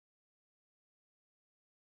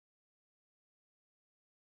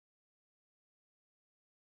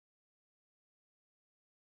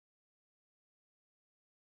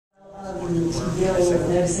you'll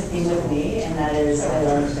notice a theme with me, and that is I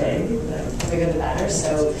love big. The bigger the better.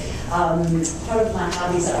 So part of my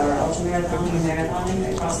hobbies are ultramarathoning and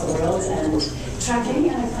marathoning across the world, and trekking.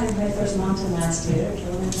 And I climbed my first mountain last year,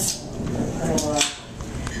 Kilimanjaro.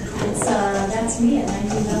 So that's me at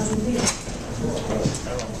 19,000 feet.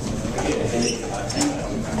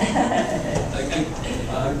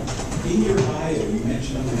 In your bio, you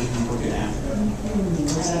mentioned that you work in Africa.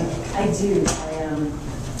 I do.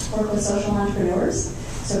 I work with social entrepreneurs,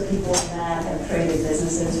 so people that have created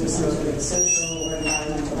businesses with some sort of a social or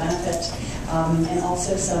environmental benefit, and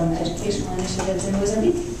also some educational initiatives in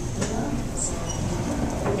Mozambique.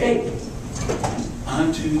 Great.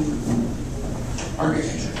 On to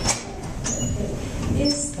architecture.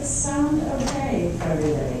 Is the sound okay for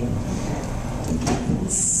everybody? Okay.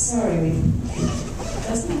 Sorry,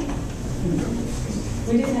 doesn't it?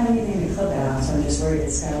 We didn't have anything to clip it on, so I'm just worried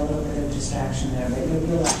it's got a little bit of distraction there, but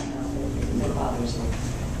you'll let me know if it bothers you.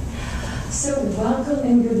 So welcome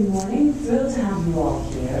and good morning. Thrilled to have you all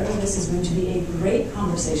here. This is going to be a great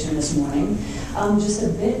conversation this morning. Just a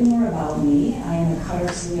bit more about me. I am a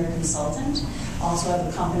Cutter Senior Consultant. Also have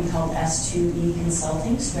a company called S2E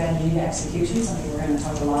Consulting, Strategy to Execution, something we're going to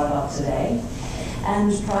talk a lot about today.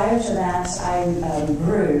 And prior to that, I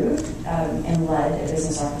grew and led a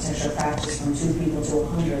business architecture practice from 2 people to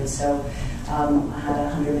 100. So I had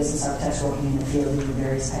 100 business architects working in the field doing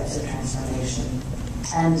various types of transformation.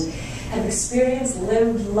 And have experienced,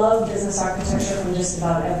 lived, loved business architecture from just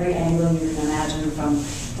about every angle you can imagine, from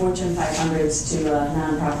Fortune 500s to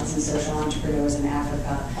nonprofits and social entrepreneurs in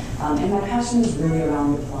Africa. And my passion is really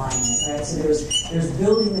around applying it, right? So there's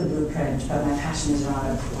building the blueprint, but my passion is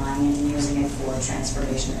around applying it and using it for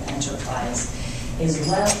transformation of enterprise, as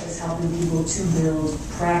well as helping people to build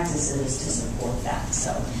practices to support that.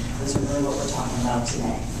 So this is really what we're talking about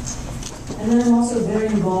today. And then I'm also very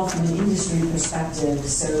involved from an industry perspective.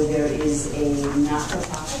 So there is a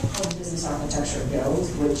not-for-profit called Business Architecture Guild,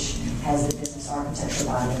 which has the business architecture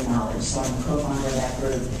body of knowledge. So I'm a co-founder of that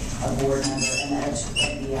group, a board member, and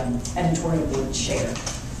the editorial board chair.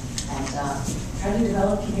 And try to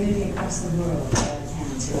develop community across the world that I can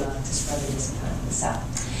to spread this out.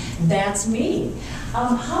 That's me.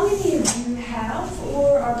 How many of you have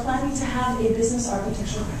or are planning to have a business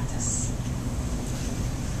architecture practice?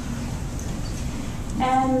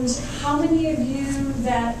 And how many of you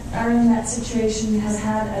that are in that situation has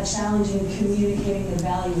had a challenge in communicating the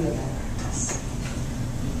value of that practice?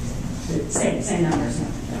 Same numbers.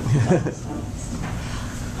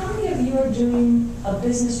 How many of you are doing a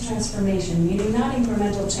business transformation, meaning not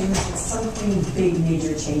incremental change, but something big,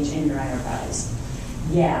 major change in your enterprise?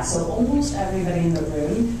 Yeah, so almost everybody in the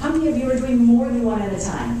room. How many of you are doing more than one at a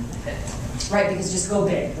time? Right, because just go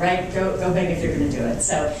big, right? Go big if you're going to do it.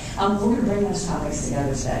 So we're going to bring those topics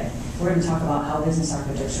together today. We're going to talk about how business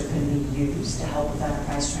architecture can be used to help with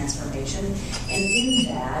enterprise transformation. And in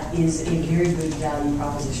that is a very good value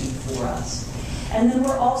proposition for us. And then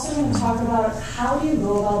we're also going to talk about how do you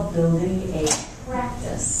go about building a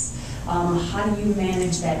practice. How do you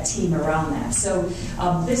manage that team around that? So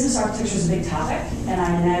business architecture is a big topic, and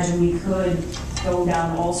I imagine we could go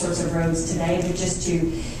down all sorts of roads today, but just to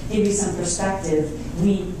give you some perspective,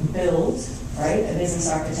 we build, right, a business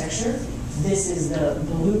architecture. This is the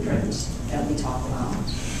blueprint that we talk about.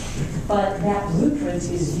 But that blueprint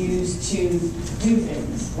is used to do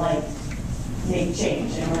things like make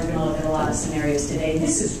change, and we're going to look at a lot of scenarios today.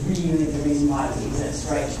 This is really the reason why we exist,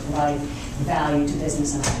 right, to provide value to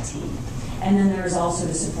business and IT. And then there's also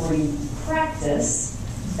the supporting practice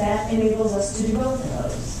that enables us to do both of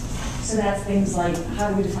those. So that's things like, how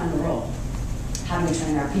do we define the role? How do we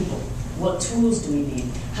train our people? What tools do we need?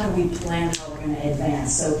 How do we plan how we're going to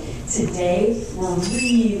advance? So today, we're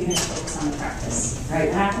really going to focus on the practice, right?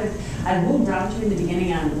 I will ground you in the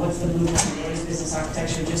beginning on what's the blueprint, what is business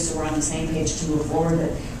architecture, just so we're on the same page to move forward,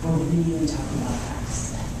 but we're really talking about practice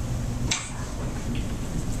today.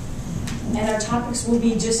 And our topics will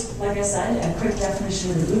be just, like I said, a quick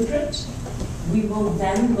definition of the blueprint. We will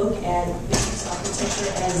then look at business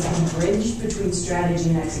architecture as the bridge between strategy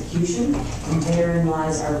and execution, and therein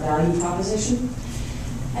lies our value proposition.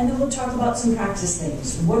 And then we'll talk about some practice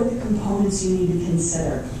things. What are the components you need to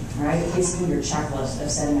consider, right? Basically your checklist of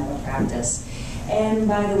setting up a practice. And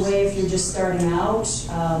by the way, if you're just starting out,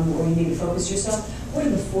 or you need to focus yourself, what are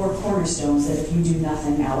the 4 cornerstones that if you do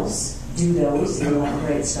nothing else, do those, and you'll have a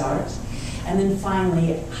great start? And then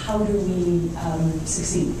finally, how do we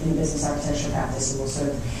succeed in a business architecture practice? And we'll sort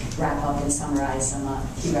of wrap up and summarize some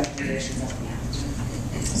key recommendations at the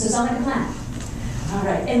end. So sound like a plan? All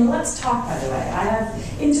right, and let's talk, by the way. I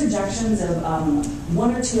have interjections of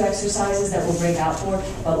 1 or 2 exercises that we'll break out for,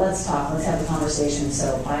 but let's talk, let's have a conversation.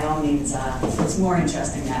 So by all means, it's more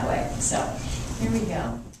interesting that way. So here we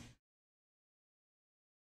go.